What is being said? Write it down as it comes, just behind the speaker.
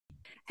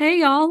Hey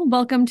y'all,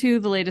 welcome to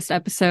the latest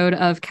episode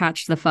of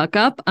Catch the Fuck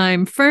Up.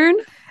 I'm Fern.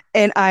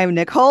 And I'm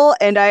Nicole,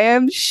 and I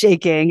am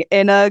shaking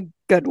in a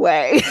good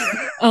way.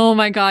 Oh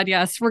my god,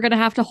 yes, we're gonna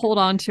have to hold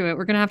on to it.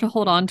 We're gonna have to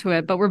hold on to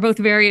it, but we're both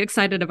very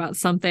excited about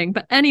something.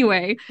 But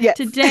anyway, Yes.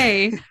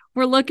 today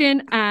we're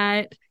looking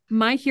at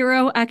My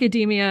Hero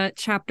Academia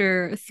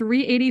chapter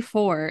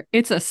 384.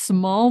 It's a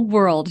small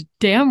world.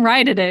 Damn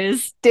right it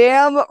is.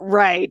 Damn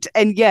right.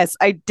 And yes,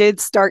 I did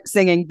start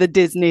singing the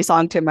Disney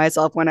song to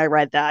myself when I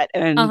read that.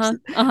 And Uh-huh.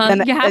 Uh-huh.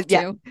 then, You have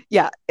yeah, to.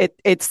 yeah,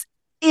 it's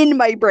in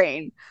my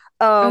brain.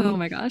 Oh Um,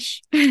 my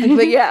gosh.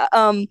 but yeah,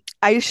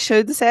 I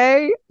should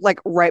say, like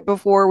right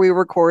before we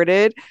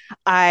recorded,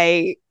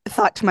 I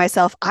thought to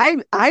myself, I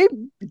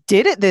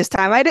did it this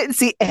time. I didn't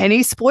see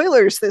any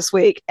spoilers this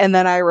week. And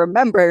then I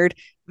remembered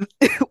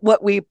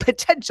what we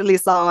potentially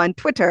saw on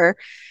Twitter,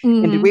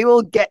 and hmm we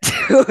will get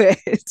to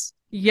it.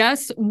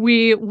 Yes,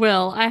 we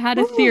will. I had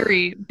a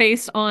theory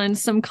based on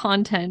some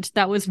content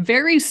that was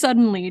very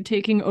suddenly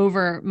taking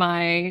over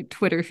my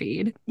Twitter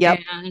feed, Yep.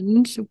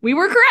 and we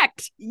were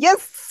correct.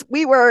 Yes,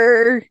 we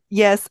were.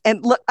 Yes.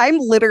 And look, I'm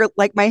literally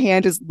like my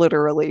hand is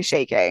literally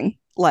shaking.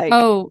 Like,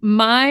 Oh,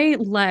 my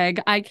leg,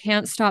 I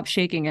can't stop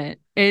shaking it.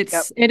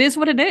 yep. It is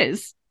what it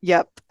is.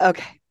 Yep.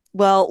 Okay.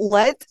 Well,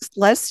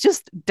 let's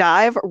just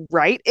dive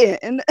right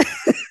in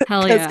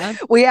Hell because yeah.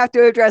 we have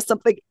to address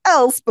something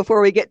else before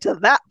we get to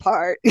that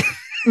part.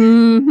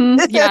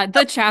 Yeah,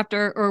 the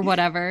chapter or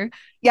whatever.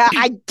 Yeah,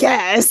 I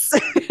guess.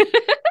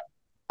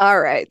 All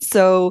right.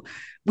 So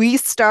we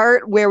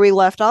start where we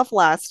left off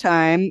last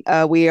time.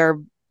 We are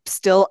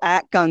still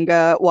at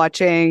Gunga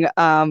watching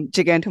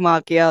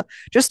Gigantomachia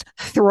just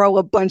throw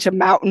a bunch of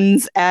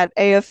mountains at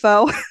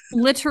AFO.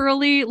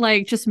 Literally,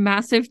 like just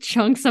massive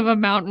chunks of a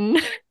mountain.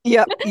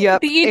 Yep,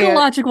 yep. The And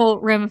ecological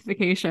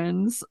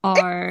ramifications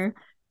are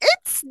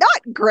it's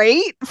not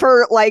great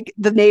for like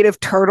the native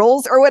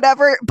turtles or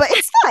whatever, but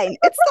it's fine.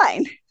 It's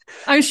fine.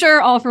 I'm sure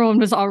All for One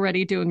was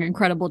already doing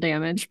incredible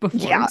damage before,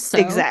 Yeah, so.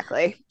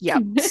 exactly.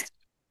 Yep.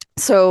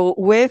 So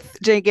with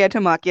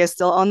Gigantomachia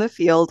still on the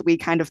field, we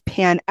kind of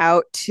pan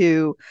out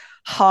to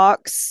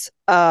Hawks.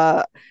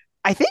 I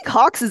think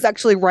Hawks is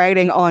actually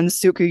riding on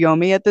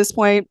Tsukuyomi at this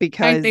point I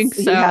because think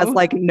he has so.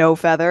 like no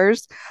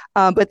feathers.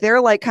 But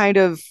they're like kind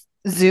of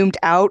zoomed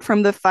out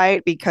from the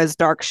fight because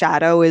Dark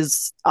Shadow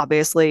is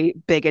obviously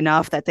big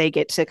enough that they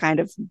get to kind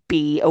of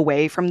be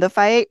away from the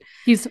fight.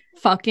 He's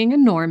fucking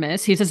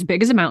enormous. He's as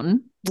big as a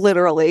mountain.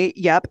 Literally,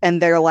 yep.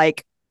 And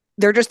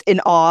they're just in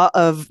awe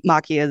of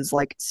Makia's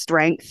like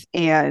strength.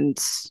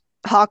 And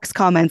Hawks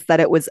comments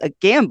that it was a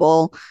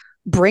gamble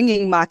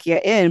bringing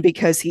Makia in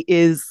because he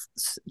is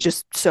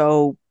just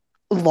so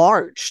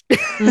large.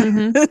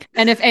 Mm-hmm.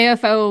 And if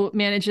AFO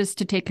manages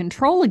to take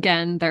control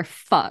again, they're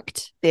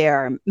fucked. They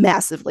are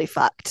massively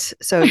fucked.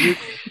 So you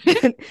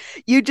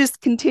you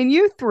just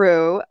continue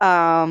through,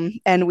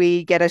 and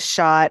we get a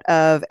shot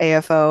of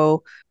AFO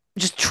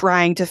just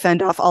trying to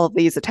fend off all of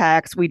these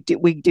attacks. We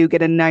do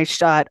get a nice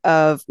shot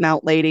of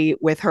Mount Lady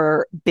with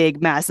her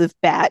big massive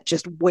bat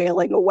just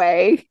wailing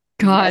away.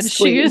 God, Yes,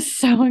 she queen. is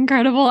so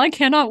incredible. I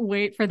cannot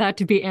wait for that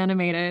to be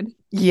animated.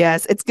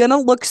 Yes, it's gonna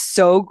look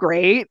so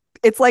great.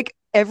 It's like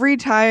every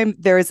time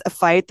there's a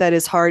fight that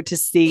is hard to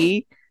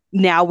see,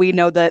 now we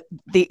know that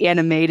the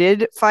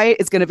animated fight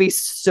is gonna be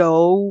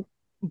so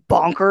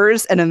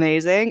bonkers and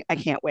amazing. I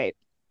can't wait.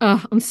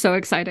 Oh, I'm so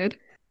excited.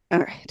 All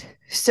right.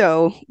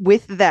 So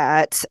with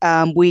that,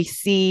 we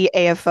see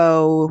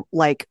AFO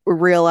like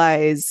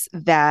realize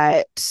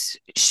that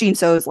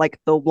Shinso is like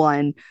the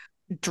one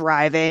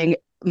driving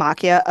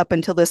Makia up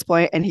until this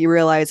point, and he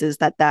realizes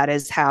that that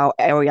is how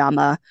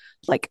Aoyama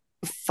like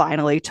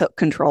finally took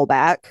control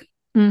back.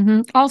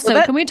 So Also,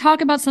 that can we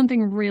talk about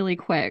something really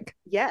quick?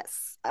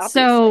 yes,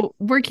 obviously. So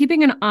we're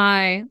keeping an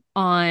eye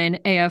on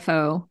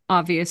AFO,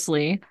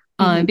 obviously,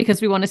 Hmm.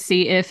 because we want to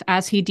see if,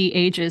 as he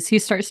de-ages, he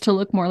starts to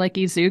look more like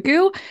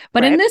Izuku.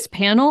 But in Right? this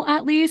panel,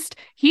 at least,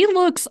 he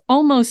looks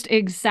almost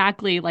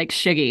exactly like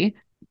Shiggy.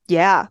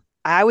 Yeah.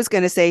 I was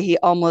gonna say he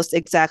almost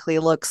exactly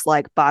looks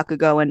like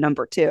Bakugo in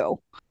number two.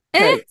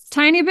 Because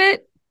Tiny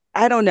bit.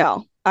 I don't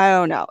know. I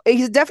don't know.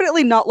 He's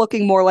definitely not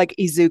looking more like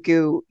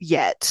Izuku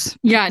yet.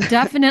 Yeah,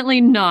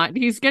 definitely not.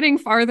 He's getting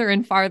farther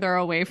and farther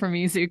away from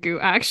Izuku,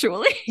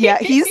 actually. Yeah,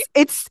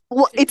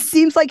 it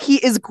seems like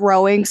he is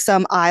growing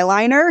some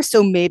eyeliner,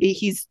 so maybe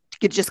he's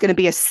just going to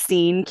be a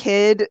scene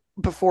kid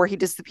before he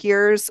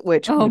disappears,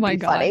 which Oh would my be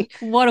God. funny.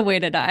 What a way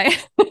to die.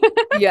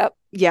 Yep,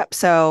 yep.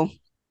 So,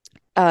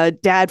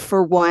 dad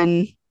for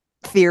one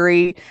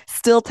theory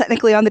still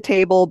technically on the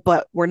table,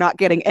 but we're not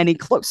getting any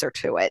closer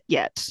to it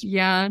yet.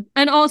 Yeah.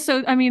 And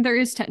also, I mean, there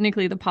is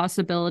technically the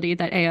possibility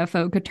that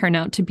AFO could turn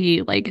out to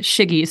be like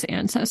Shiggy's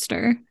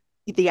ancestor.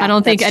 Yeah, that's true. I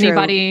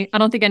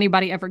don't think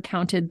anybody ever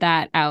counted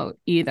that out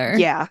either.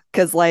 Yeah,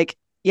 because like,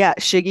 yeah,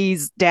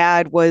 Shiggy's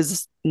dad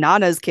was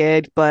Nana's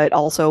kid, but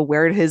also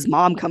where did his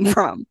mom come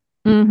from?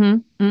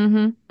 Mm-hmm.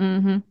 Mm-hmm.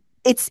 Mm-hmm.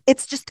 It's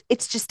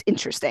just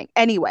interesting.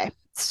 Anyway,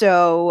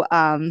 so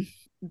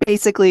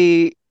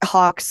basically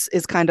Hawks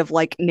is kind of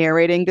like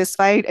narrating this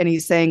fight and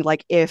he's saying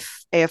like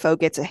if AFO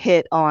gets a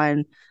hit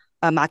on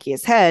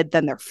Makia's head,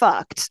 then they're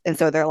fucked. And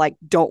so they're like,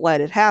 don't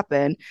let it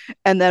happen.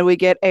 And then we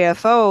get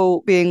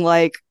AFO being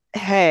like,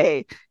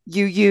 hey,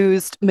 you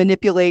used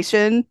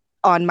manipulation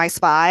on my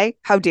spy.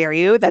 How dare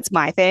you? That's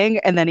my thing.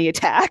 And then he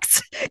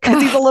attacks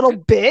because he's a little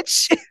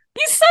bitch.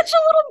 He's such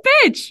a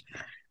little bitch.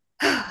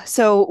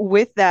 So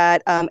with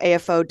that,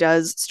 AFO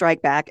does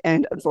strike back,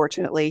 and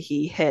unfortunately,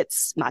 he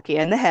hits Makia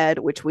in the head,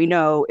 which we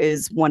know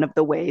is one of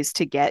the ways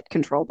to get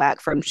control back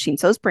from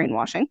Shinso's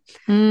brainwashing.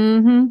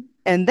 Mm-hmm.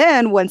 And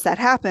then once that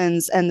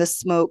happens and the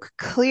smoke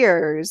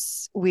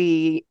clears,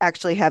 we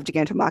actually have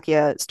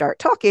Gigantomachia start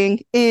talking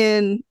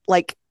in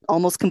like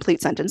almost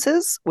complete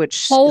sentences,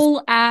 which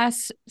whole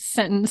ass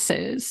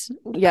sentences.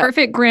 Yep.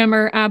 Perfect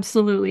grammar,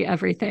 absolutely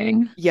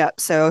everything. Yep.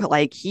 So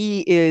like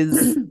he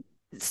is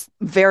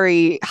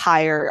very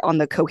higher on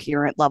the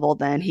coherent level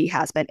than he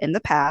has been in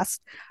the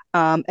past.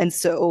 And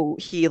so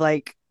he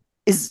like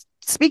is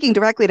speaking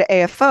directly to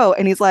AFO,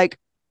 and he's like,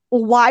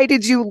 why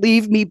did you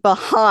leave me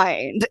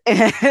behind?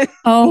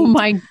 Oh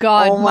my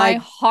God. Oh my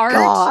heart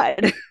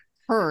God.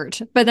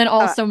 hurt. But then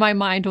also my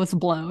mind was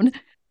blown.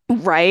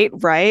 Right.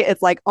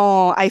 It's like,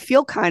 oh, I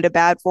feel kind of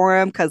bad for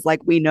him because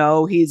like we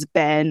know he's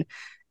been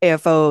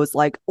AFO's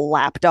like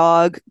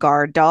lapdog,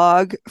 guard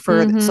dog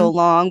for so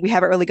long. We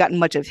haven't really gotten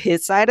much of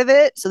his side of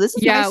it. So this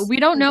is nice.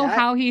 We don't know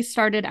how he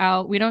started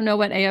out. We don't know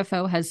what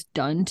AFO has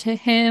done to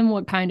him,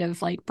 what kind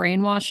of like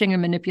brainwashing and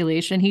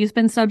manipulation he's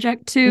been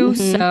subject to.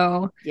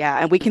 So yeah,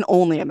 and we can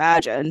only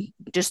imagine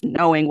just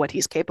knowing what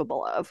he's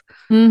capable of.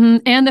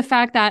 And the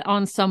fact that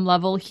on some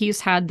level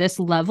he's had this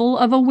level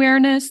of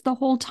awareness the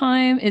whole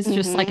time is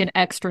just like an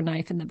extra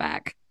knife in the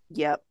back.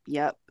 Yep.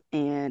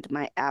 And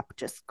my app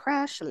just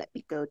crashed. Let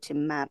me go to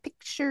my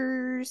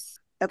pictures.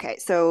 Okay,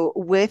 so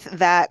with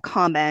that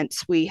comment,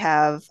 we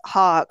have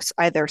Hawks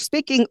either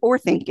speaking or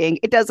thinking.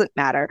 It doesn't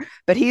matter,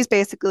 but he's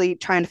basically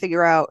trying to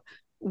figure out,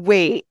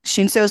 wait,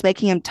 Shinso's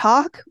making him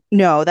talk?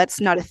 No,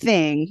 that's not a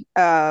thing.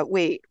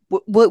 Wait,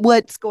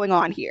 what's going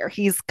on here?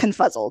 He's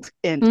confuzzled,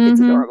 and it's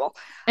adorable.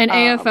 And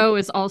AFO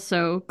is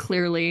also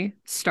clearly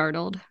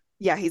startled.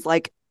 Yeah, he's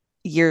like,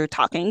 you're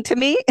talking to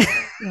me?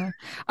 Yeah.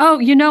 Oh,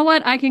 you know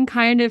what? I can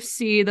kind of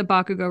see the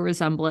Bakugo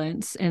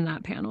resemblance in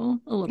that panel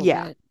a little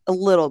bit. A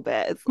little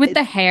bit. With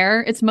the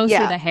hair. It's mostly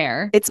the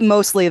hair. It's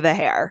mostly the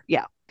hair.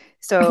 Yeah.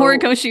 So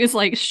Horikoshi is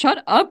like,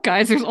 shut up,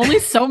 guys. There's only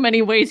so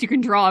many ways you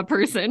can draw a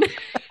person.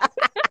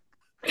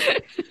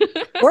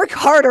 Work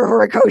harder,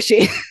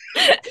 Horikoshi.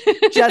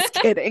 Just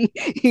kidding.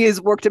 He has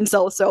worked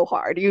himself so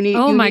hard.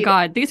 Oh my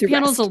God. These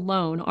panels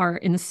alone are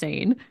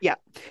insane. Yeah.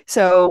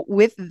 So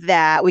with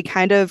that, we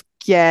kind of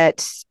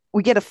get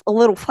a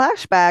little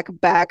flashback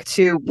back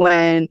to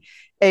when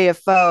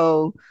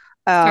AFO.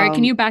 Sorry,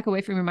 can you back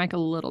away from your mic a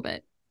little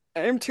bit?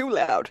 I'm too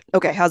loud.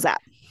 Okay, how's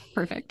that?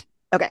 Perfect.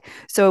 Okay,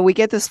 so we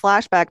get this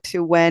flashback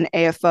to when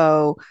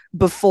AFO,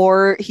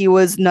 before he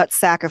was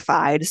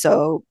nut-sackified,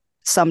 so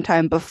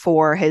sometime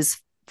before his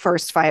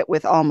first fight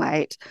with All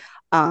Might,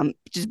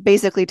 just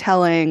basically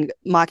telling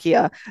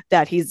Makia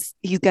that he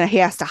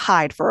has to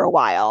hide for a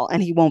while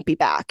and he won't be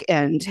back,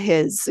 and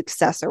his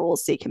successor will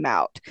seek him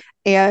out.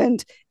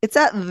 And it's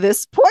at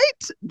this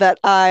point that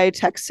I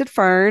texted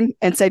Fern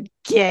and said,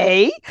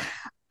 "Gay,"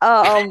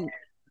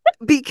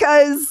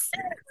 because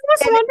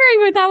I was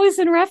wondering what that was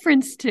in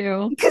reference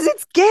to. Because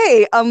it's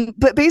gay.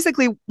 But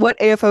basically what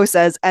AFO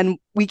says, and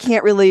we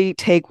can't really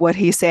take what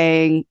he's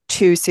saying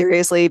too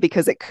seriously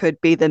because it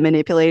could be the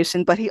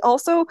manipulation, but he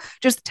also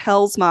just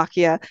tells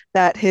Makia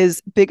that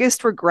his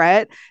biggest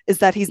regret is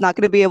that he's not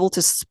going to be able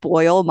to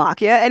spoil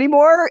Makia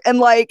anymore. And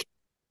like,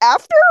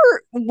 after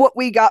what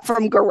we got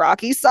from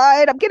Garaki's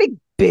side, I'm getting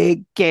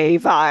big gay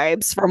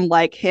vibes from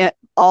like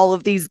all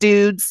of these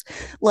dudes.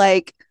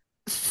 Like,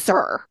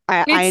 sir,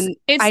 I need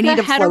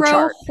a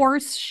hetero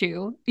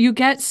horseshoe. You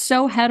get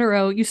so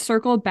hetero, you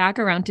circle back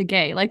around to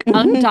gay. Like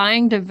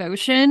undying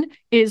devotion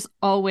is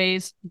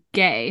always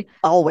gay.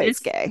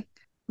 Gay.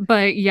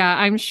 But yeah,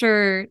 I'm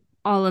sure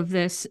all of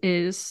this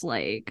is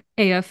like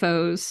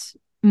AFO's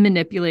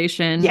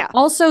manipulation. Yeah.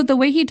 Also, the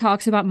way he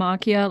talks about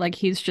Makia, like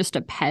he's just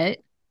a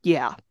pet.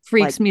 Yeah.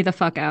 Freaks me the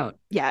fuck out.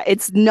 Yeah,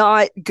 it's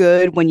not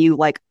good when you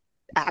like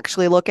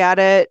actually look at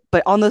it,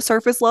 but on the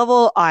surface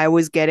level, I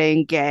was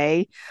getting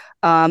gay.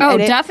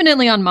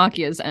 Definitely on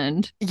Makia's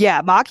end.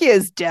 Yeah, Makia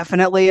is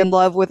definitely in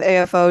love with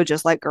AFO,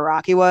 just like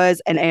Garaki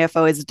was, and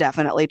AFO is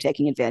definitely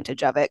taking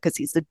advantage of it because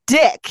he's a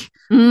dick.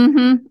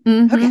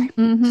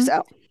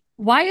 So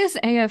why is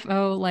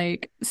AFO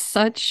like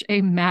such a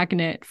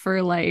magnet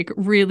for like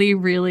really,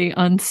 really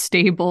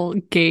unstable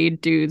gay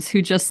dudes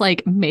who just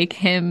like make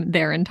him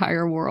their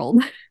entire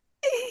world?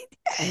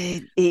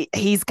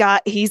 He's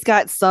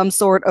got some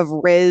sort of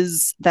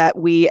riz that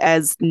we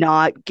as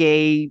not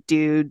gay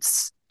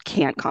dudes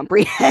can't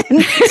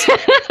comprehend.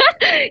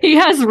 He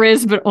has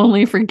riz, but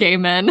only for gay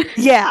men.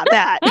 Yeah,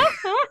 that.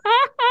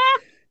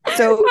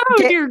 So,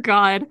 dear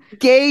God,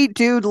 gay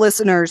dude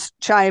listeners,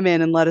 chime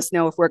in and let us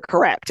know if we're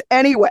correct.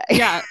 Anyway,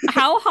 yeah,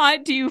 how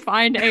hot do you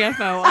find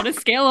AFO on a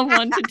scale of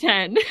 1 to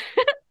 10?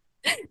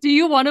 Do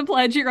you want to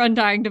pledge your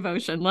undying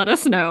devotion? Let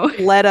us know.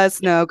 Let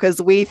us know because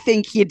we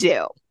think you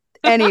do.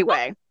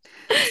 Anyway.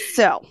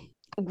 So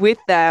with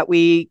that,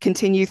 we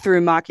continue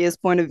through Makia's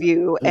point of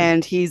view,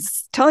 and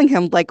he's telling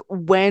him like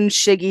when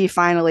Shiggy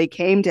finally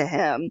came to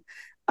him,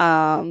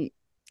 um,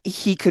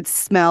 he could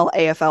smell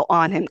AFL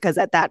on him because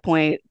at that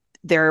point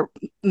their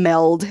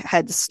meld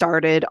had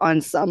started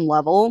on some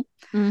level.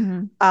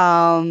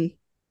 Mm-hmm.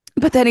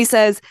 But then he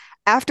says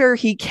after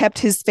he kept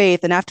his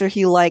faith and after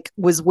he like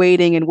was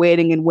waiting and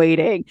waiting and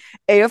waiting,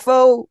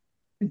 AFO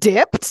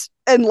dipped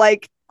and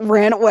like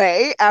ran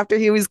away after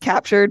he was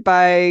captured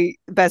by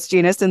Best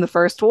Jeanist in the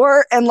first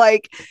war. And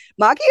like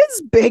Maki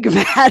is big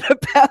mad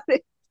about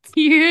it.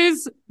 He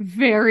is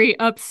very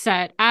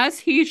upset, as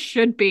he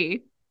should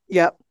be.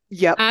 Yep.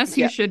 Yep. As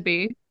he Yep. should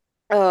be.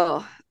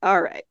 Oh,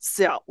 all right.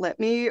 So let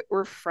me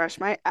refresh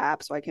my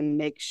app so I can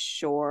make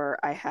sure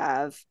I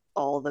have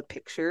all the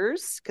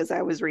pictures because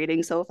I was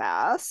reading so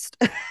fast.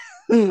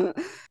 All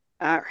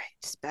right.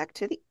 Just back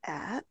to the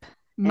app.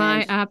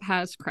 My And app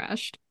has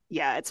crashed.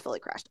 yeah, it's fully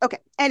crashed. Okay.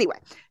 Anyway,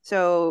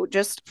 so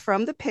just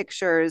from the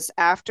pictures,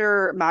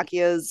 after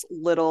Makia's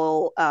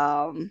little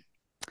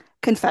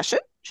confession,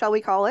 shall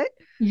we call it?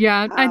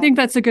 Yeah, I Um, think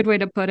that's a good way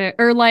to put it.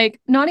 Or like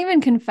not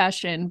even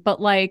confession, but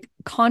like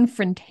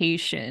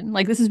confrontation.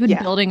 Like this has been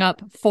yeah, building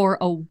up for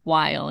a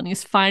while and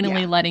he's yeah,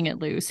 finally letting it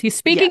loose. He's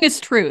speaking yes, his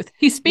truth.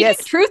 He's speaking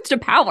yes, truth to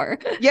power.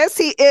 yes,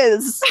 he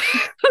is.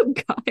 Oh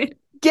God.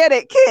 Get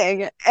it,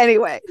 King.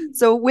 Anyway,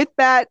 so with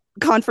that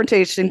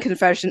confrontation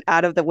confession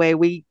out of the way,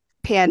 we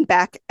pan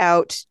back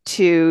out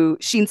to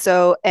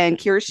Shinso and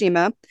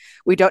Kirishima.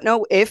 We don't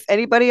know if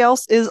anybody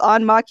else is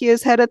on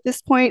Makia's head at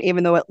this point,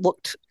 even though it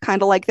looked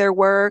kind of like there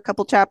were a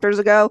couple chapters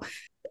ago.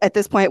 At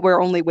this point,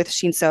 we're only with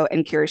Shinso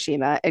and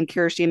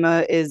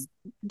Kirishima is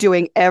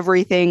doing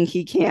everything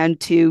he can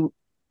to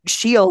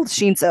shield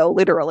Shinso,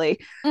 literally,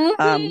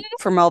 Mm-hmm.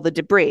 from all the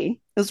debris.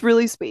 It was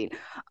really sweet.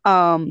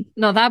 Um,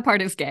 No, that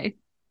part is gay.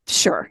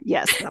 Sure.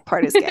 Yes, that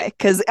part is gay.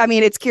 Because, I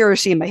mean, it's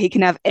Kirishima. He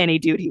can have any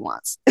dude he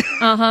wants.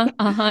 Uh-huh.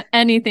 Uh-huh.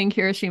 Anything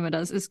Kirishima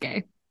does is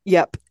gay.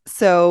 Yep.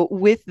 So,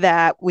 with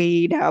that,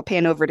 we now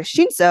pan over to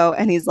Shinso,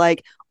 and he's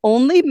like,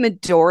 only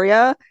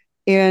Midoriya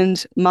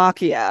and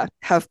Makia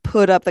have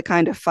put up the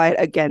kind of fight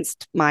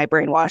against my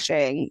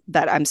brainwashing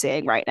that I'm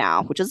seeing right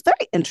now, which is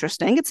very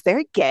interesting. It's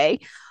very gay,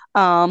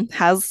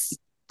 has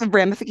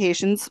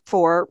ramifications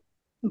for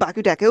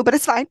Bakudeku, but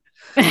it's fine.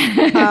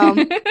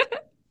 Um,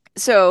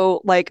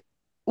 so like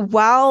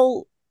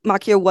while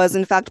Makia was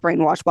in fact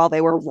brainwashed while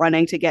they were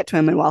running to get to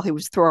him and while he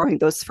was throwing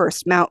those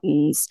first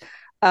mountains,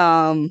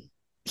 um,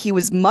 he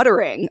was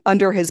muttering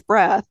under his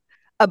breath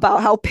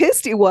about how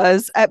pissed he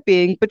was at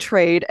being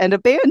betrayed and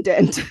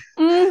abandoned.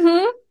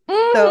 Mm-hmm.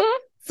 so Mm-hmm.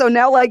 so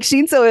now like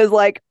Shinso is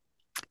like,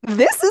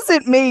 this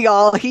isn't me,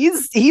 y'all.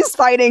 He's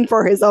fighting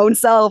for his own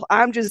self.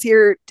 I'm just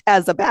here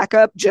as a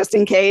backup just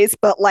in case,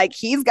 but like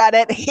he's got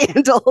it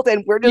handled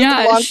and we're just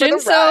Yeah, along for the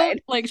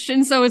ride.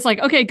 Shinso is like,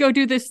 okay, go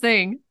do this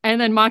thing. And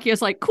then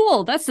Makia's like,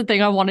 cool, that's the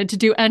thing I wanted to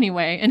do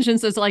anyway. And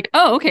Shinso's like,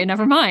 oh, okay,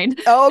 never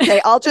mind. Oh,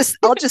 okay, I'll just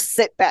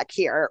sit back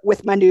here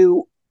with my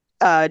new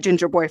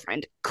ginger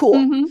boyfriend. Cool.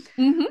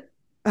 Mm-hmm. Mm-hmm.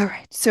 All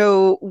right.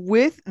 So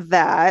with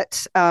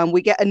that,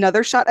 we get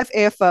another shot of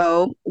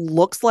AFO.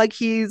 Looks like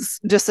he's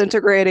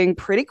disintegrating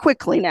pretty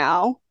quickly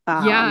now.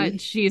 Yeah,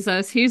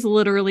 Jesus, he's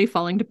literally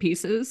falling to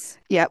pieces.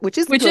 Yeah, which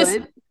is Which is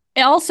good.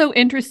 also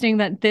interesting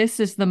that this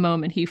is the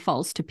moment he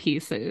falls to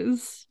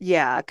pieces.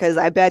 Yeah, because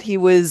I bet he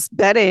was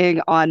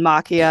betting on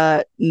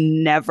Makia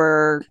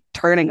never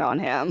turning on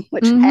him,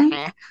 which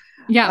Mm-hmm.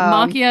 Yeah,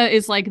 um, Makia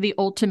is like the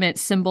ultimate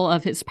symbol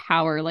of his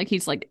power. Like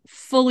he's like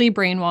fully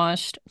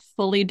brainwashed,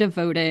 fully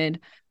devoted,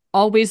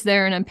 always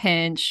there in a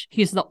pinch.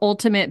 He's the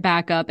ultimate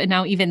backup. And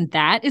now even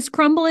that is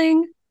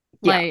crumbling.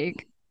 yeah,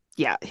 Like,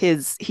 yeah,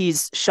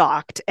 he's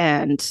shocked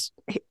and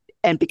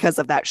because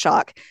of that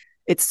shock,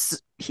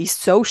 he's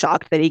so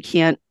shocked that he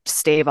can't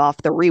stave off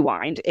the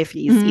rewind if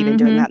he's even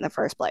doing mm-hmm. that in the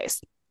first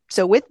place.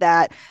 So with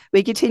that,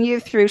 we continue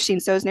through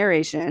Shinso's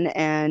narration,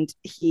 and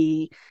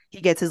he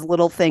gets his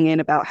little thing in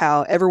about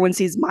how everyone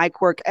sees my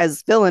quirk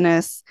as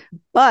villainous,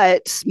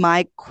 but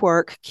my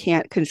quirk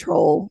can't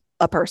control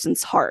a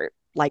person's heart.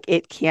 Like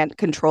it can't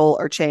control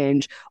or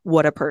change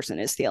what a person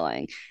is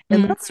feeling,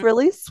 and that's Mm-hmm.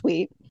 really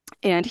sweet.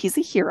 And he's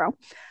a hero.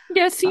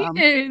 Yes, he Um,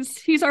 is.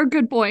 He's our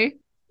good boy.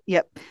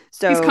 yep. He's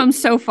So come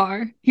so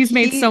far. He's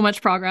made so he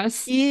much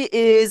progress. he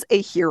is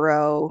a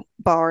hero,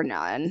 bar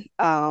none.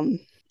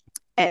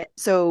 And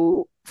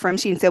so from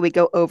Shinso, we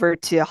go over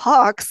to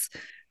Hawks,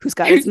 who's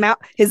got his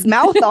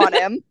mouth on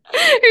him.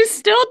 He's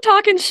still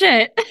talking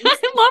shit. He's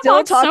I love still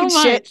Hawk so talking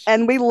shit, much.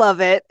 and we love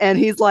it. And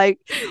he's like,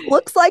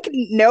 "Looks like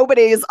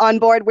nobody's on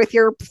board with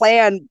your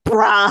plan,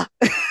 brah."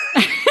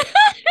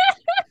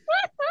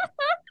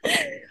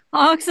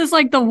 Hawks is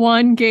like the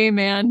one gay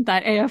man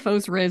that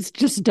AFO's Riz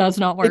just does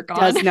not work It on.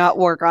 does not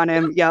work on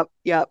him. Yep,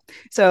 yep.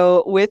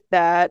 So with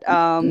that,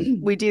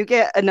 we do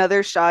get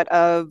another shot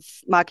of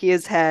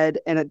Makia's head,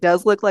 and it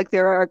does look like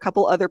there are a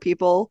couple other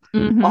people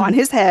Mm-hmm. on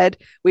his head.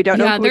 We don't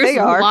know Yeah, who there's they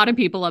a are. lot of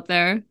people up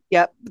there.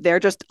 Yep, they're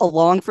just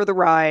along for the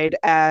ride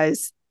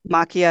as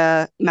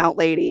Makia, Mount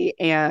Lady,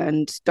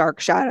 and Dark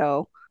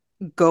Shadow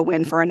go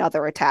in for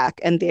another attack,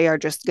 and they are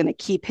just going to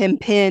keep him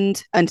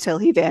pinned until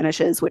he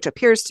vanishes, which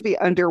appears to be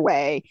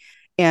underway.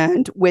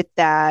 And with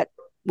that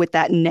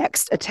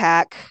next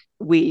attack,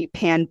 we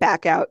pan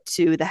back out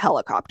to the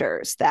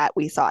helicopters that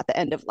we saw at the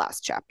end of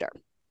last chapter.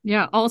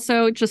 Yeah,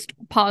 also just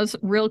pause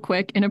real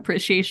quick in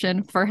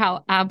appreciation for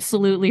how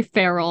absolutely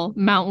feral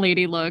Mount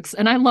Lady looks.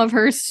 And I love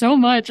her so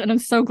much, and I'm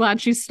so glad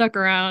she's stuck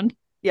around.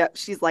 Yeah,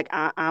 she's like,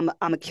 I'm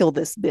gonna kill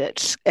this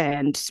bitch,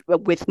 and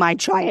with my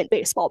giant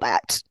baseball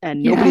bat,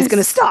 and nobody's gonna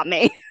Yes. stop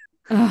me.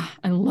 Ugh,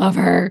 I love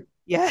her.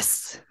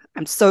 Yes,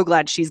 I'm so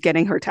glad she's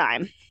getting her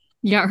time.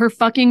 Yeah, her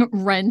fucking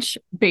wrench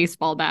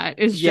baseball bat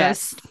is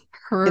Yes, just it's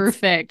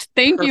perfect.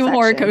 Thank you,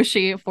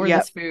 perfection. Horikoshi, for Yep,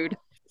 this food.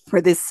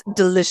 for this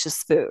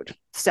delicious food.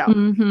 So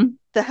Mm-hmm.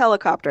 the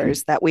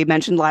helicopters that we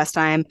mentioned last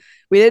time,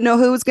 we didn't know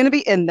who was going to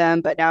be in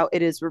them, but now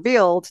it is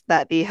revealed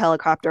that the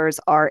helicopters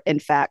are in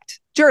fact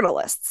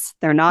journalists.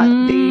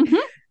 Mm-hmm.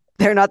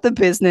 They're not the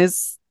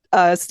business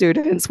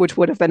students, which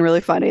would have been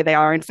really funny. They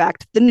are in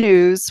fact the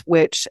news,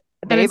 which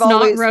And they've it's not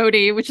always.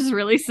 Rhodey, which is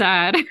really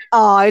sad.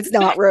 Oh, it's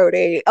not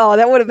Rhodey. Oh,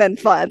 that would have been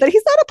fun. But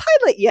he's not a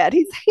pilot yet.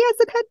 He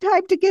hasn't had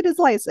time to get his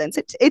license.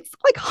 It's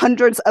like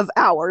hundreds of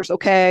hours.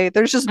 Okay,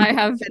 there's just I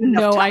have been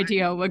enough no time.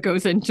 idea what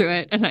goes into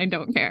it, and I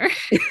don't care.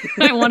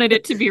 I wanted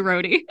it to be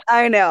Rhodey.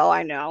 I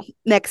know.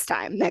 Next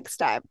time.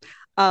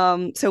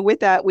 So with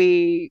that,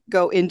 we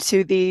go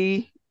into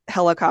the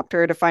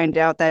helicopter to find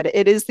out that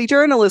it is the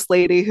journalist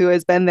lady who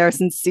has been there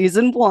since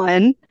season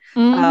one.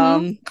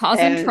 Mm-hmm.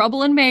 Causing And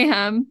trouble and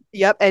mayhem.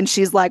 yep, and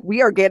she's like,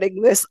 "We are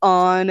getting this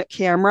on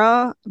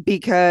camera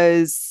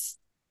because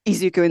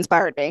Izuku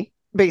inspired me."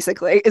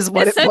 Basically, is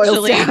what it boils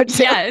Essentially, down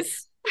to.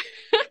 yes.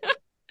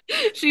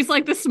 She's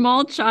like, the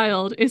small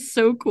child is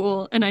so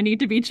cool, and I need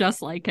to be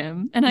just like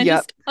him. And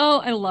Yep.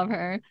 I love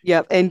her.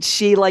 Yep. And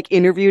she like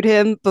interviewed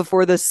him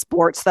before the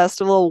sports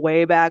festival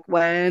way back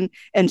when.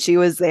 And she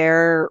was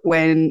there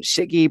when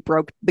Shiggy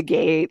broke the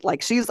gate.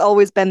 Like she's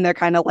always been there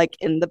kind of like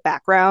in the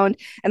background.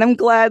 And I'm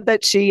glad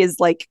that she is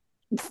like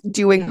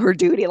doing her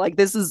duty. Like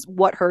this is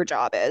what her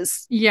job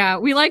is. Yeah,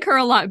 we like her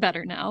a lot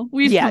better now.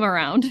 We've Yeah, come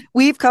around.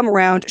 we've come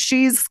around.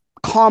 She's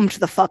calmed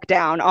the fuck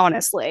down,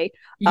 honestly.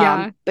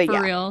 Yeah, But for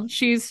yeah. real.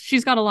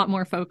 She's got a lot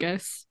more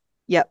focus.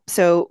 Yep.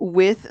 So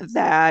with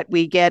that,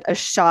 we get a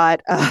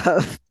shot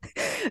of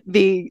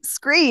the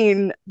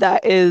screen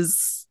that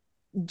is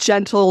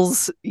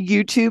Gentle's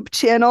YouTube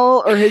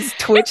channel or his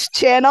Twitch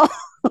channel.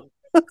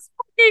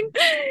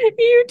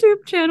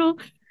 YouTube channel.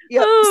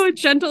 Yep. Oh,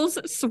 Gentle's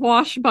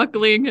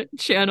swashbuckling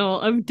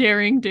channel of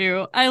daring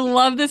do. I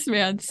love this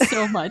man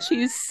so much.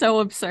 He's so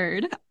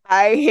absurd.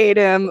 I hate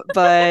him,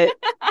 but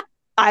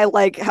I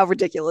like how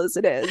ridiculous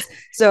it is.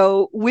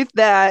 So with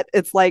that,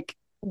 it's like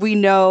we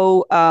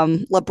know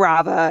La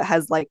Brava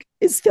has like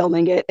is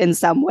filming it in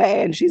some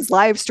way and she's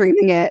live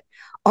streaming it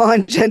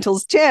on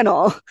Gentle's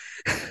channel.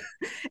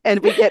 And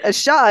we get a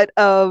shot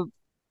of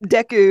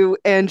Deku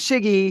and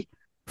Shiggy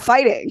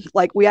fighting.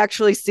 Like we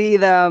actually see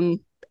them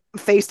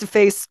face to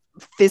face,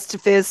 fist to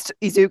fist,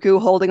 Izuku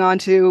holding on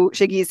to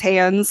Shiggy's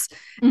hands.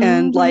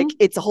 And like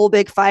it's a whole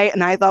big fight.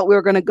 And I thought we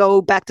were going to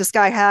go back to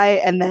Sky High,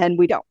 and then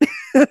we don't.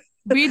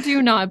 We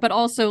do not, but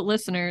also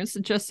listeners,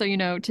 just so you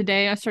know,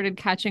 today I started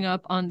catching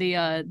up on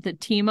the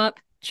team up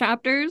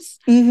chapters.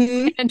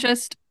 And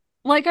just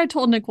like I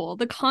told Nicole,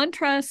 the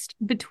contrast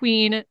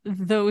between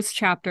those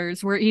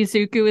chapters where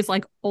Izuku is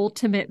like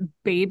ultimate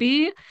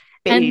baby.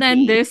 And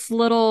then this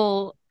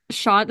little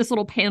shot, this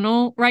little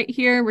panel right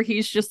here where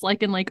he's just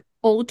like in like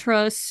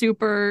ultra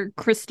super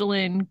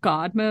crystalline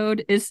god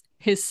mode is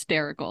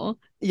hysterical.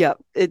 Yep.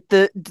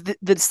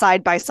 The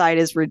side by side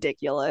is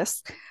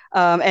ridiculous.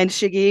 And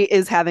Shiggy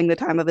is having the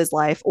time of his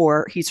life,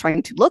 or he's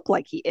trying to look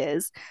like he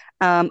is.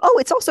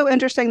 It's also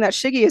interesting that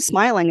Shiggy is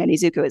smiling and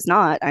Izuku is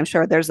not. I'm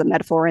sure there's a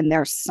metaphor in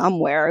there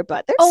somewhere,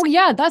 but there's. Oh,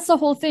 yeah, that's the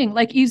whole thing.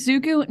 Like,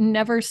 Izuku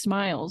never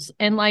smiles.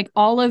 And like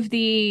all of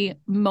the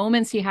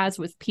moments he has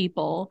with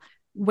people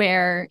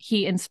where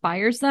he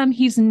inspires them,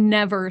 he's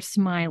never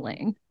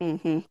smiling.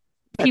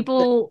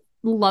 People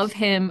love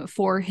him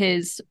for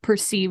his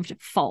perceived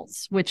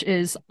faults, which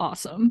is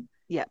awesome.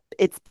 Yeah,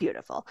 it's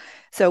beautiful.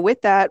 So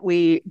with that,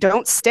 we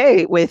don't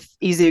stay with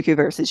Izuku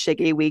versus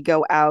Shiggy. We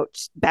go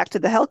out back to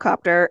the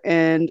helicopter,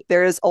 and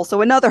there is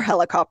also another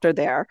helicopter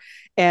there.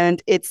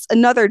 And it's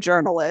another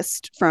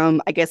journalist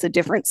from, I guess, a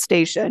different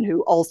station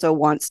who also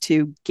wants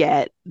to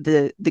get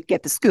the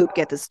scoop,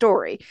 get the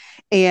story.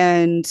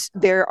 And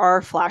there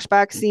are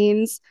flashback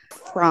scenes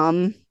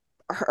from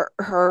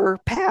her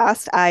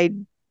past. I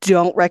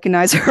don't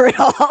recognize her at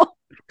all.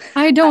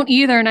 I don't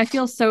either, and I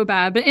feel so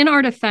bad. But in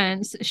our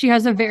defense, she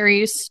has a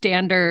very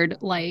standard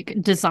like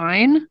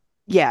design.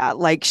 Yeah,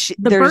 like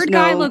the bird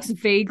guy looks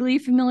vaguely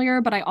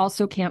familiar, but I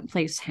also can't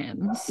place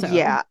him. So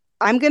yeah,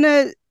 I'm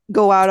gonna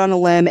go out on a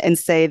limb and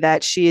say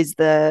that she is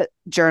the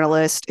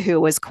journalist who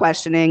was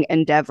questioning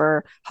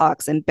Endeavor,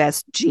 Hawks, and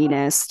Best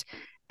Jeanist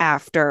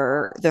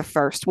after the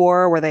first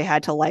war, where they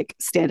had to like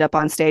stand up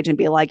on stage and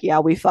be like, "Yeah,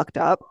 we fucked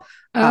up."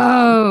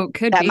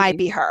 Could that be. might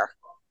be her.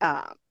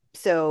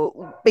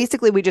 So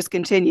basically, we just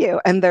continue,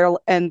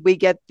 and we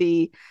get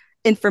the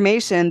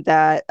information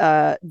that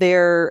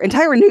their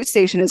entire news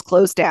station is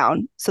closed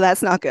down. So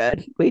that's not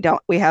good.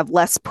 We have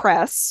less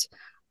press.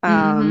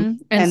 And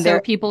so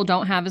people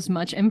don't have as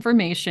much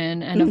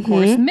information. And of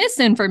course,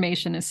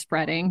 misinformation is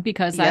spreading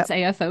because that's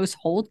AFO's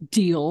whole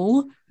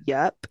deal.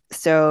 Yep.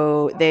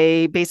 So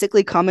they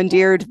basically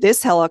commandeered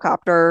this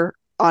helicopter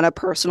on a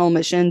personal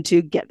mission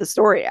to get the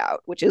story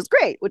out, which is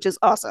great, which is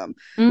awesome.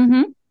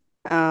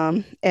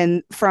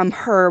 And from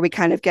her, we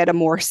kind of get a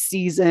more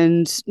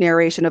seasoned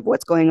narration of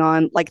what's going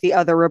on. Like the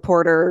other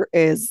reporter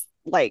is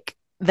like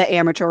the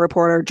amateur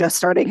reporter just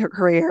starting her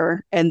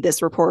career, and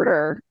this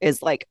reporter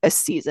is like a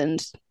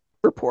seasoned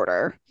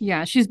reporter.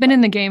 Yeah, she's been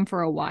in the game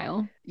for a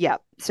while. Yeah.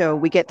 So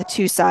we get the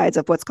two sides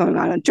of what's going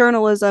on in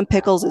journalism.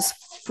 Pickles is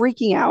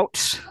freaking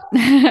out.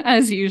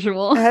 As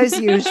usual. As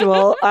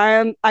usual.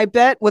 I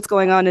bet what's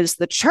going on is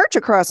the church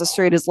across the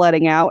street is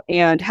letting out,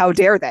 and how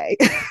dare they?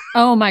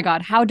 Oh my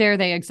God. How dare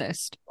they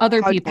exist?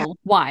 Other people.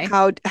 Why?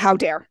 How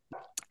dare?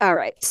 All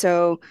right.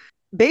 So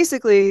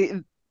basically,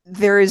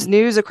 there is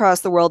news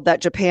across the world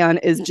that Japan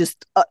is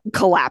just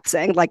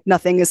collapsing. Like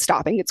nothing is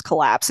stopping its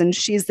collapse. And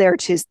she's there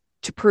to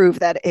prove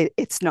that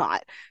it's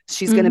not.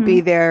 She's going to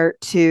be there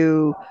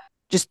to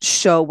just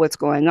show what's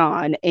going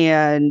on.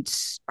 And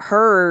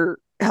her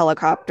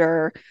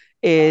helicopter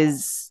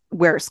is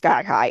where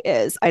Sky High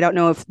is. I don't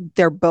know if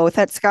they're both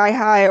at Sky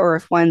High or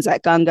if one's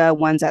at Gunga,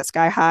 one's at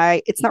Sky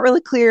High. It's not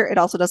really clear. It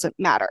also doesn't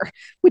matter.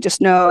 We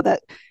just know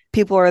that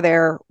people are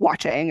there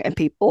watching and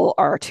people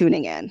are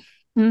tuning in.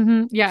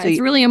 Yeah, so it's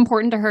really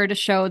important to her to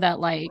show that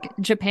like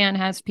Japan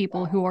has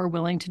people who are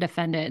willing to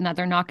defend it and that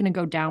they're not going to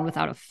go down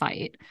without a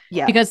fight.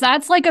 Yeah, because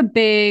that's like a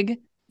big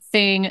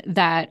thing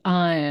that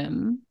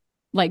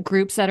like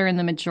groups that are in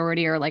the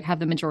majority or like have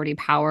the majority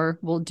power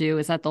will do,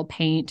 is that they'll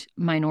paint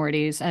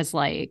minorities as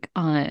like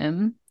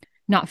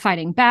not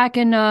fighting back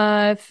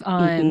enough,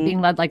 being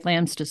led like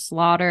lambs to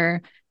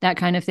slaughter, that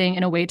kind of thing,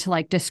 in a way to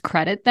like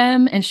discredit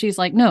them. And she's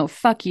like, no,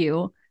 fuck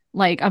you.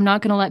 Like, I'm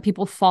not going to let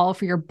people fall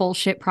for your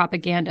bullshit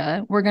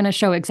propaganda. We're going to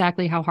show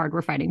exactly how hard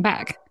we're fighting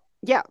back.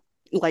 Yeah.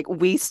 Like,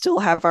 we still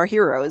have our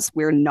heroes.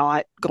 We're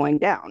not going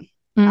down.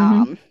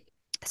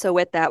 So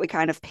with that, we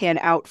kind of pan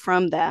out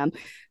from them.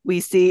 We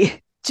see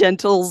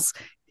Gentle's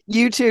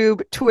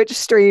YouTube, Twitch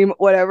stream,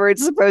 whatever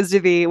it's supposed to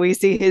be. We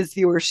see his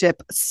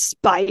viewership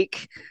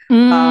spike.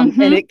 And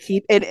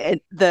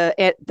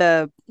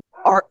the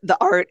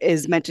art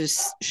is meant to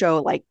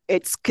show like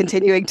it's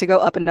continuing to go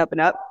up and up and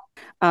up.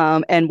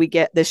 And we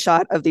get this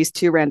shot of these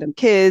two random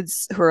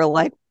kids who are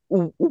like,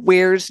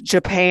 where's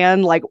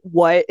Japan? Like,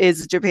 what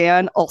is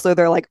Japan? Also,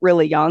 they're like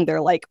really young.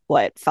 They're like,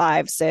 what,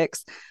 5,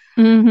 6?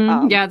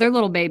 Yeah, they're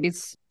little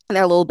babies.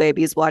 They're little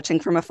babies watching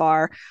from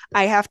afar.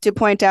 I have to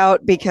point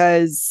out,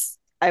 because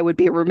I would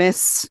be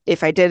remiss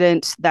if I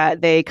didn't,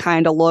 that they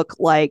kind of look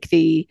like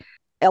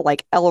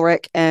like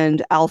Elric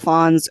and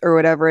Alphonse or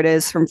whatever it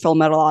is from Full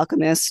Metal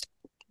Alchemist.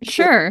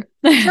 Sure.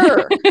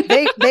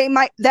 They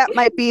might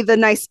be the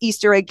nice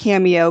Easter egg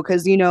cameo,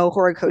 because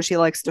Horikoshi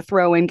likes to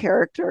throw in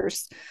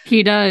characters.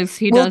 He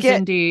does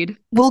indeed.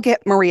 We'll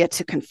get Maria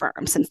to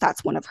confirm, since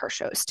that's one of her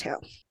shows too.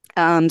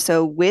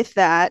 So with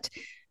that,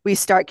 we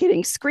start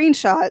getting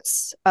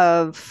screenshots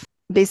of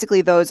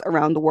basically those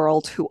around the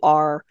world who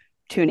are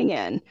tuning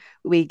in.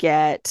 We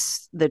get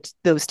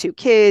those two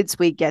kids.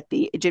 We get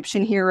the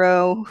Egyptian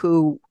hero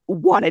who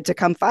wanted to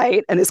come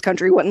fight and his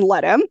country wouldn't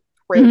let him.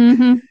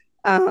 Rude.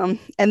 And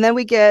then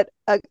we get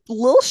a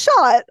little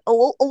shot, a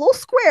little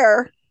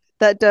square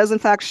that does in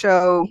fact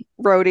show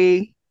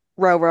Rhodey,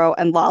 Roro,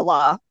 and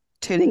Lala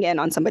tuning in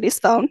on somebody's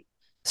phone.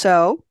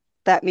 So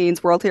that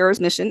means World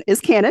Heroes Mission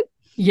is canon.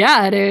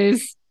 Yeah, it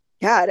is.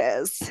 Yeah, it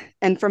is.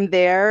 And from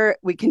there,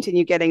 we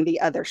continue getting the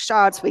other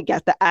shots. We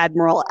get the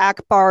Admiral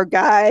Akbar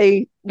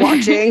guy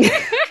watching.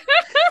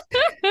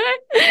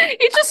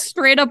 He just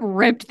straight up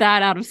ripped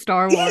that out of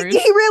Star Wars.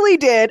 He really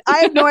did. I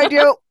have no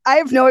idea. I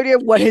have no idea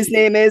what his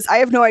name is. I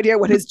have no idea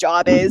what his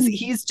job is.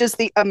 He's just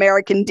the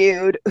American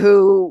dude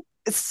who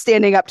is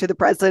standing up to the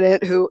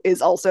president, who is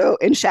also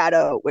in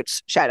shadow,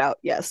 which shout out.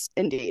 Yes,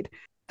 indeed.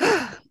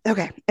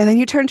 Okay. And then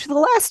you turn to the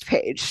last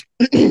page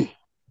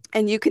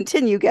and you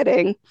continue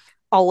getting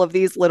all of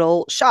these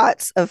little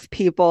shots of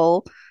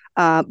people,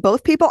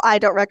 both people I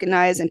don't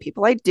recognize and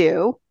people I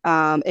do,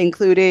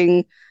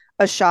 including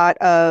a shot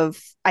of,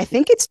 I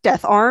think it's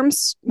Death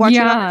Arms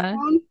watching on her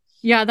phone.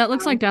 Yeah, that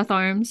looks like Death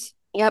Arms.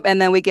 Yep.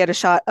 And then we get a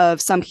shot of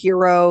some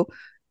hero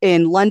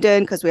in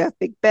London, because we have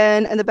Big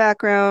Ben in the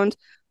background.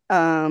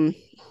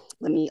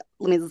 Let me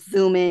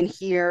zoom in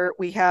here.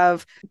 We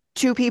have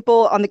two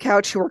people on the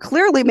couch who are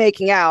clearly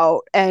making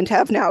out and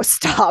have now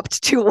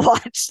stopped to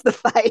watch the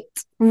fight.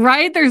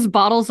 Right? There's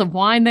bottles of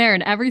wine there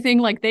and everything.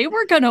 Like, they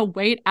were going to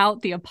wait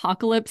out the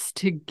apocalypse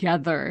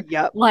together.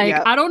 Yep.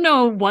 I don't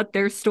know what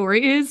their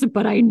story is,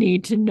 but I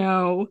need to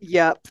know.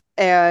 Yep.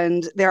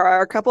 And there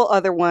are a couple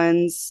other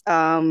ones.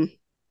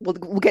 We'll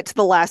get to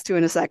the last two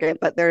in a second,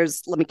 but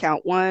there's, let me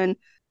count, 1,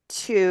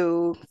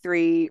 2,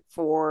 3,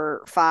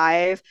 4,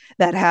 5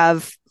 that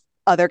have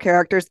other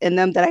characters in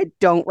them that I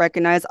don't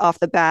recognize off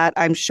the bat.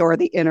 I'm sure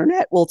the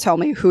internet will tell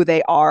me who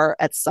they are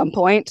at some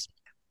point.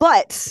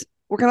 But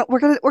we're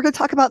gonna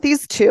talk about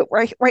these two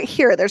right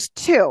here. There's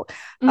two.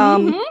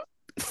 Um, Mm-hmm.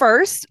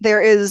 First,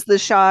 there is the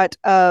shot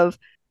of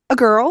a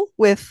girl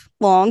with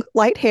long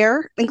light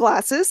hair and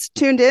glasses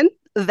tuned in.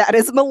 That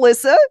is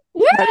Melissa.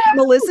 Woo! That is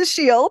Melissa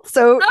Shield.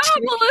 So Oh,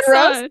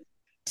 heroes. Melissa.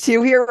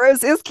 Two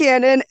heroes is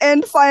canon.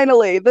 And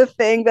finally, the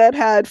thing that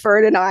had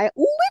Fern and I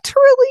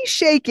literally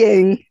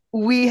shaking.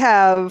 We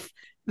have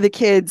the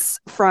kids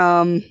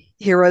from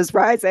Heroes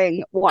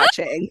Rising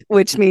watching,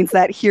 which means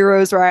that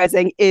Heroes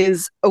Rising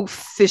is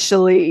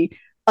officially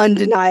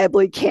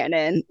undeniably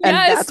canon. And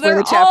Yes, that's where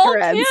they're the all chapter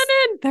ends.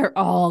 canon. They're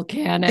all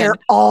canon. They're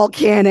all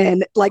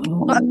canon. Like,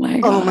 Oh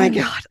my oh my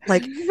god.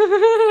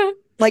 God.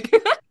 Like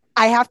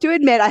I have to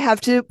admit, I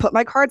have to put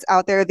my cards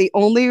out there. The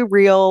only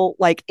real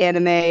like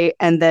anime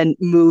and then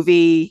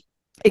movie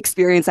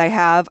experience I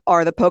have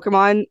are the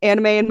Pokemon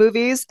anime and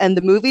movies. And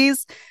the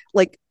movies,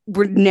 like,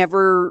 were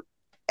never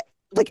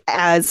like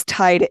as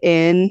tied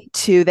in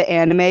to the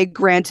anime.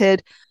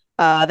 Granted,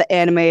 the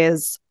anime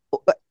is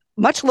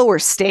much lower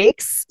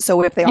stakes.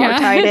 So if they are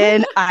tied Yeah.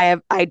 in,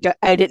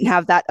 I didn't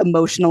have that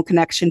emotional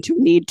connection to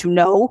need to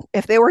know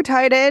if they were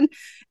tied in.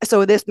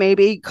 So this may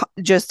be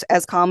just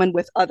as common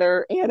with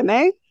other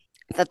anime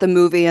that the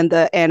movie and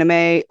the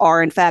anime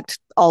are in fact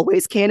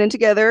always canon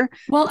together.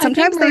 Well, But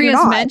sometimes they do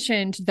not.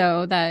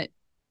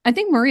 I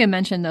think Maria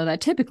mentioned though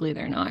that typically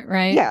they're not,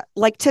 right? Yeah,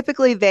 like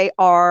typically they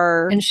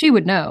are. And she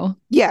would know.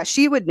 Yeah,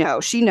 she would know.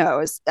 She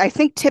knows. I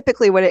think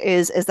typically what it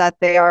is that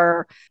they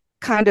are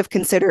kind of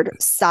considered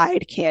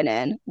side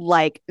canon.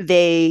 Like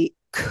they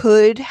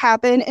could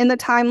happen in the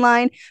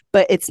timeline,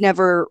 but it's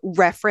never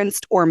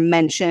referenced or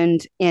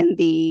mentioned in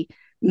the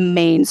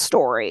main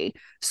story.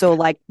 So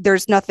like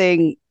there's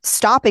nothing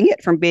stopping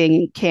it from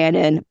being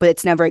canon, but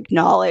it's never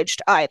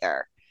acknowledged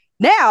either.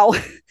 Now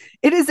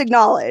it is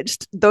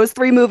acknowledged. Those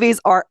three movies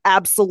are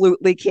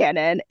absolutely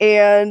canon.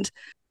 And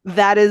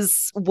that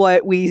is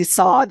what we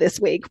saw this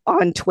week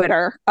on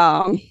Twitter.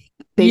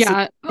 Basically,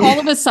 Yeah, all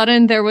of a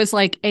sudden there was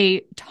like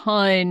a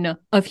ton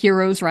of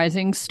Heroes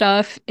Rising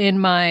stuff in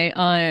my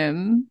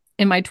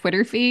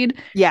Twitter feed.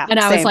 yeah, And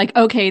I was same. like,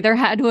 okay, there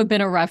had to have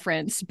been a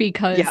reference Yeah,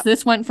 because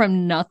this went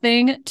from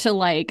nothing to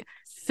like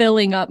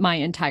filling up my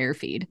entire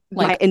feed,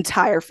 my like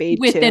entire feed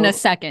within a too.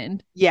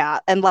 second. Yeah,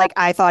 and like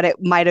I thought it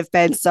might have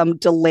been some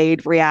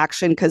delayed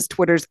reaction because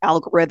Twitter's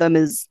algorithm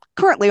is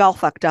currently all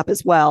fucked up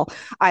as well.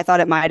 I thought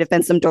it might have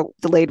been some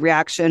delayed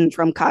reaction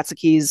from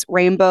Katsuki's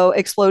rainbow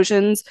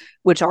explosions,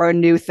 which are a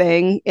new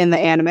thing in the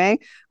anime.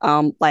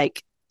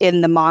 Like in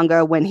the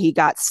manga, when he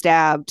got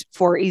stabbed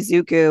for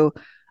Izuku,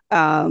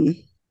 um,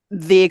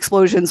 the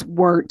explosions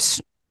weren't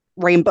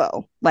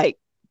rainbow. Like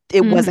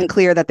it wasn't Mhm.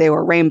 clear that they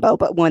were rainbow,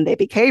 but when they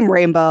became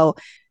rainbow,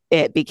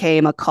 it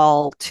became a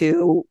call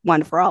to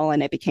One for All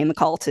and it became a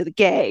call to the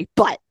gay.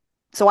 But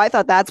so I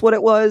thought that's what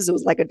it was. It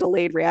was like a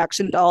delayed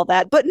reaction to all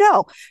that. But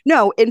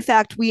no, in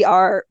fact,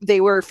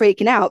 they were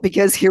faking out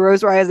because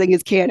Heroes Rising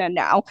is canon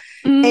now.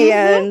 Mhm.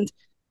 And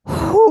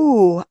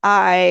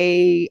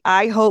I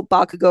hope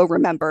Bakugo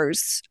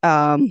remembers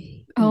Oh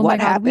my what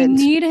God, we happened.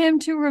 need him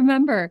to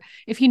remember.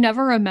 If he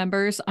never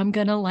remembers, I'm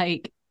gonna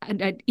like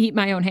I'd eat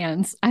my own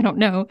hands. I don't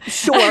know.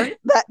 Sure,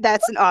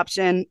 that's an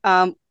option.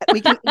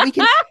 We can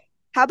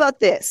how about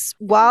this?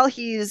 While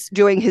he's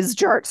doing his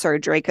Jart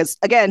surgery, because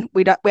again,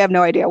 we have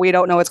no idea. We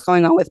don't know what's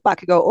going on with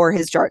Bakugo or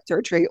his Jart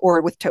surgery or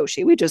with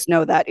Toshi. We just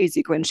know that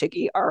Izuku and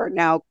Shiki are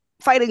now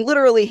fighting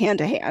literally hand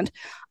to hand.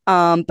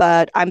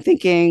 But I'm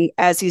thinking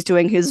as he's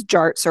doing his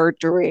Jart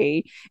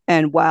surgery,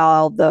 and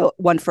while the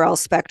One for All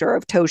specter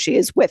of Toshi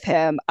is with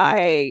him,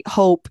 I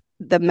hope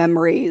the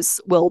memories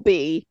will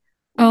be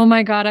Oh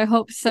my God, I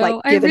hope like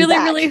so. I given really,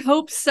 back. really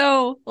hope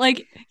so.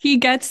 Like he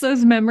gets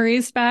those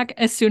memories back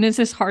as soon as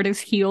his heart is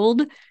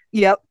healed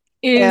Yep.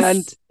 And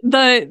is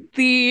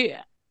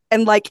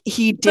like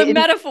he the didn't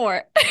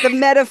metaphor. the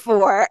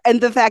metaphor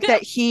and the fact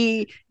that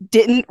he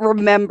didn't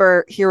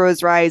remember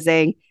Heroes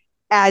Rising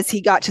as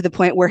he got to the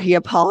point where he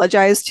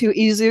apologized to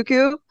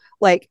Izuku.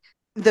 Like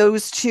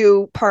those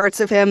two parts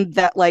of him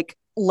that like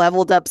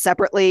leveled up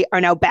separately are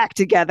now back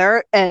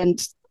together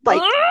and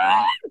like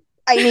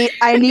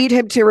I need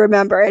him to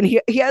remember and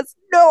he has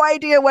no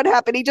idea what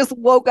happened. He just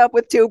woke up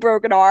with two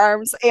broken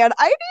arms and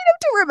I need him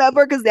to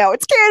remember because now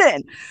it's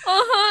canon.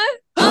 Uh-huh.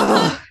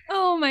 Uh-huh.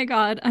 Oh my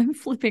God, I'm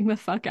flipping the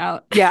fuck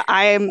out. Yeah,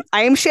 I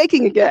am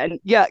shaking again.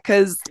 Yeah,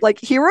 because like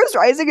Heroes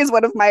Rising is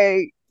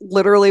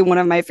literally one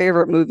of my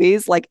favorite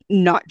movies. Like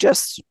not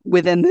just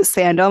within this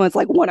fandom, it's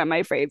like one of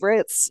my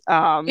favorites.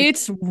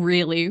 It's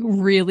really,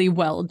 really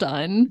well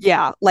done.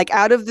 Yeah, like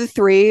out of the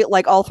three,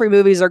 like all three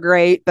movies are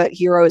great, but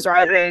Heroes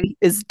Rising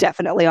is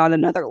definitely on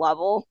another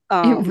level.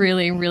 It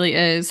really, really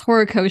is.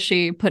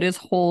 Horikoshi put his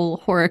whole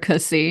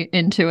Horikoshi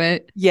into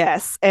it.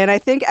 Yes. And I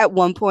think at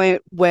one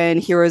point when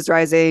Heroes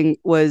Rising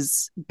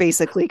was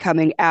basically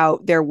coming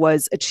out, there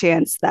was a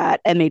chance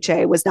that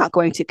MHA was not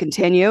going to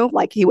continue.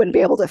 Like he wouldn't be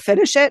able to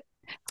finish it.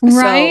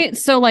 Right?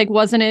 So like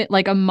wasn't it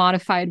like a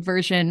modified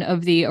version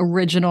of the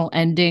original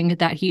ending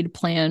that he'd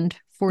planned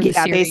for the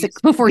series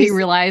before he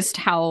realized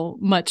how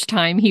much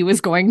time he was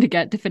going to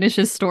get to finish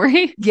his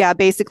story. Yeah,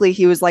 basically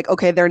he was like,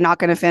 okay, they're not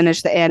going to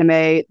finish the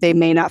anime. They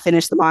may not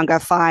finish the manga.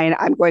 Fine.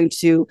 I'm going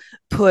to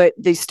put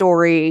the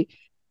story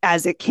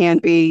as it can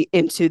be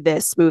into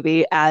this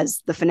movie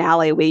as the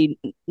finale we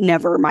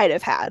never might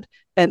have had.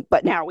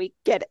 But now we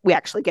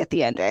actually get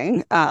the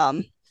ending.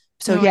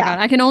 So yeah. God,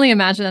 I can only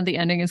imagine that the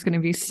ending is going to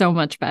be so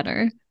much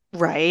better.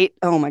 Right.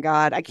 Oh my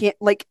God. I can't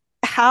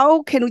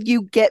how can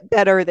you get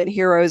better than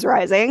Heroes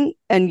Rising?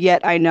 And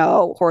yet I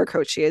know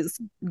Horikoshi is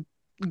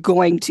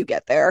going to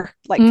get there,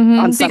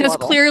 on some because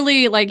level.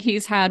 Clearly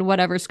he's had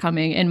whatever's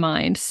coming in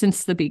mind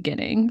since the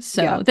beginning.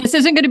 So this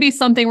isn't going to be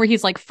something where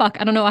he's like, fuck,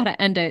 I don't know how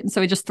to end it. And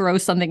so he just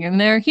throws something in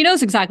there. He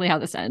knows exactly how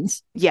this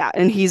ends. Yeah.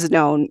 And he's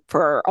known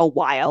for a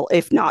while,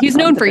 if not he's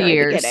known for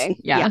years.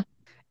 Yeah.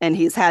 And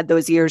he's had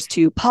those years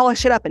to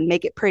polish it up and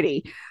make it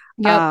pretty.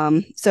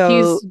 Yep.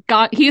 So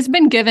he's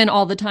been given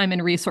all the time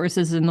and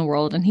resources in the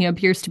world, and he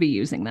appears to be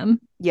using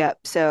them. Yep.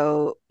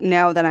 So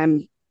now that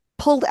I'm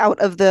pulled out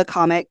of the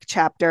comic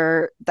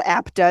chapter, the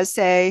app does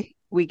say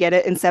we get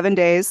it in 7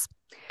 days.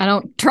 I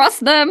don't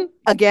trust them.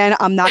 Again,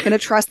 I'm not going to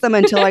trust them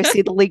until I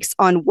see the leaks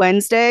on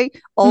Wednesday.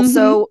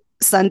 Also,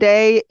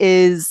 Sunday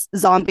is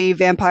zombie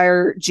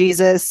vampire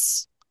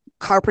Jesus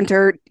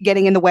Carpenter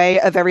getting in the way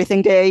of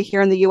everything day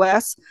here in the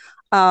US.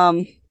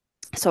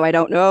 So I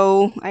don't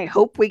know. I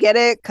hope we get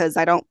it because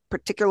I don't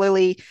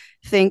particularly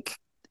think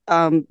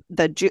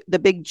the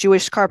big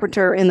Jewish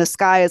carpenter in the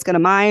sky is going to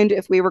mind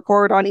if we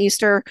record on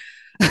Easter.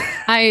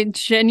 I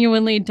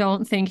genuinely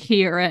don't think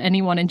he or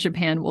anyone in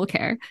Japan will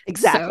care.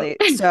 Exactly.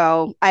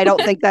 So I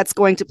don't think that's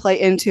going to play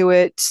into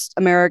it,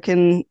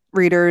 American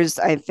readers.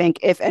 I think,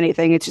 if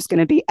anything, it's just going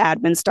to be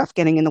admin stuff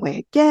getting in the way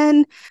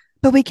again.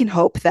 But we can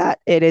hope that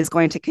it is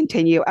going to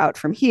continue out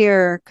from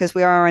here because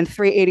we are on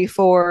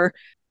 384.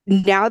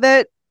 Now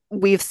that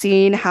we've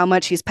seen how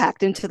much he's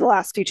packed into the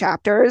last few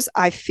chapters,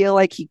 I feel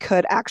like he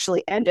could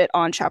actually end it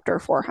on chapter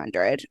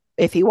 400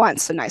 if he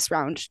wants a nice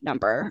round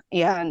number.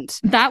 And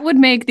that would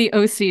make the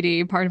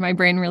OCD part of my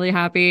brain really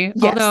happy.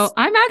 Yes. Although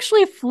I'm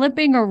actually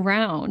flipping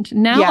around.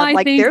 Now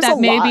I think that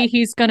maybe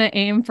he's going to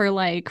aim for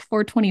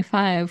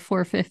 425,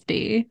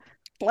 450.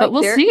 But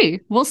we'll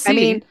see. We'll see. I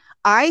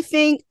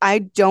mean, I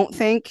don't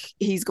think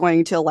he's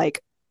going to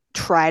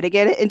try to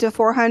get it into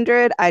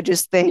 400. I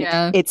just think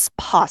it's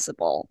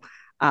possible.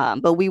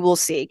 But we will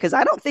see, because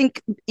I don't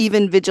think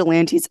even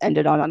Vigilantes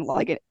ended on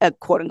a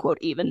quote unquote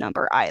even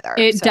number either.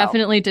 It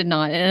definitely did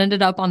not. It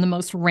ended up on the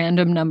most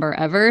random number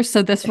ever.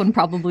 So this one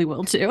probably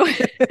will too.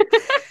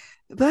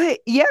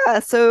 But yeah,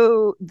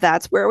 so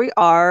that's where we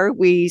are.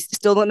 We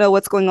still don't know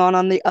what's going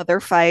on the other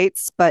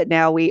fights, but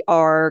now we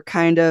are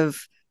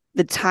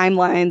the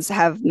timelines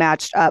have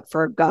matched up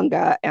for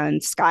Gunga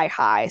and Sky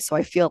High. So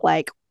I feel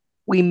like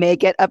we may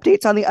get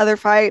updates on the other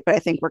fight, but I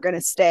think we're going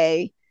to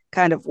stay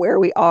kind of where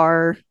we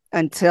are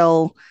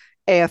until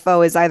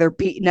AFO is either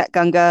beaten at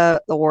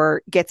Gunga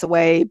or gets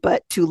away,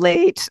 but too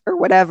late or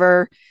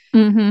whatever.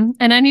 And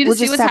I need to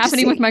see what's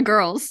happening with my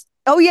girls.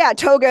 Oh yeah,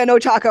 Toga and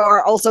Ochako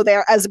are also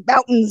there as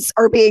mountains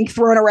are being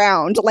thrown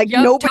around.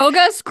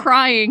 Toga's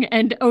crying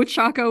and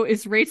Ochako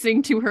is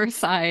racing to her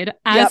side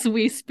as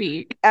we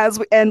speak.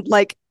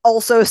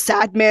 Also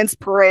Sadman's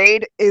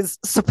parade is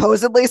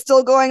supposedly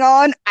still going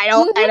on.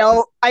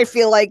 I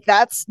feel like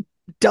that's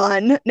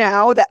done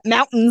now that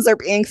mountains are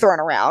being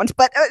thrown around,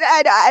 but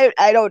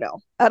I don't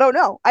know.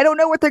 I don't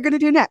know what they're going to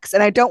do next,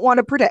 and I don't want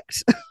to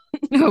predict.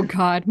 Oh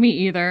God, me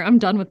either. I'm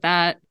done with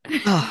that.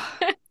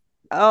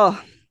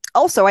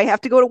 Also, I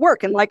have to go to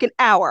work in an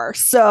hour,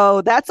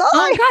 so that's all.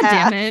 God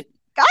damn it!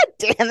 God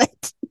damn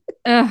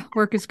it!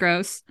 Work is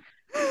gross.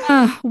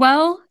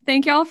 Well,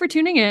 thank y'all for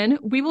tuning in.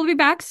 We will be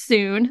back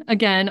soon.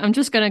 Again, I'm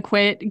just gonna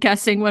quit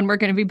guessing when we're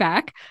gonna be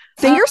back.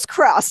 Fingers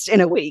crossed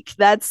in a week.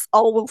 That's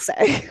all we'll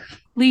say.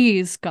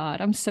 Please, God,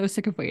 I'm so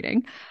sick of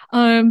waiting.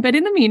 But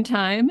in the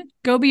meantime,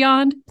 go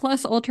beyond,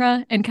 plus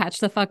ultra, and catch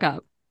the fuck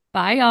up.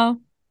 Bye, y'all.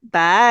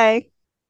 Bye.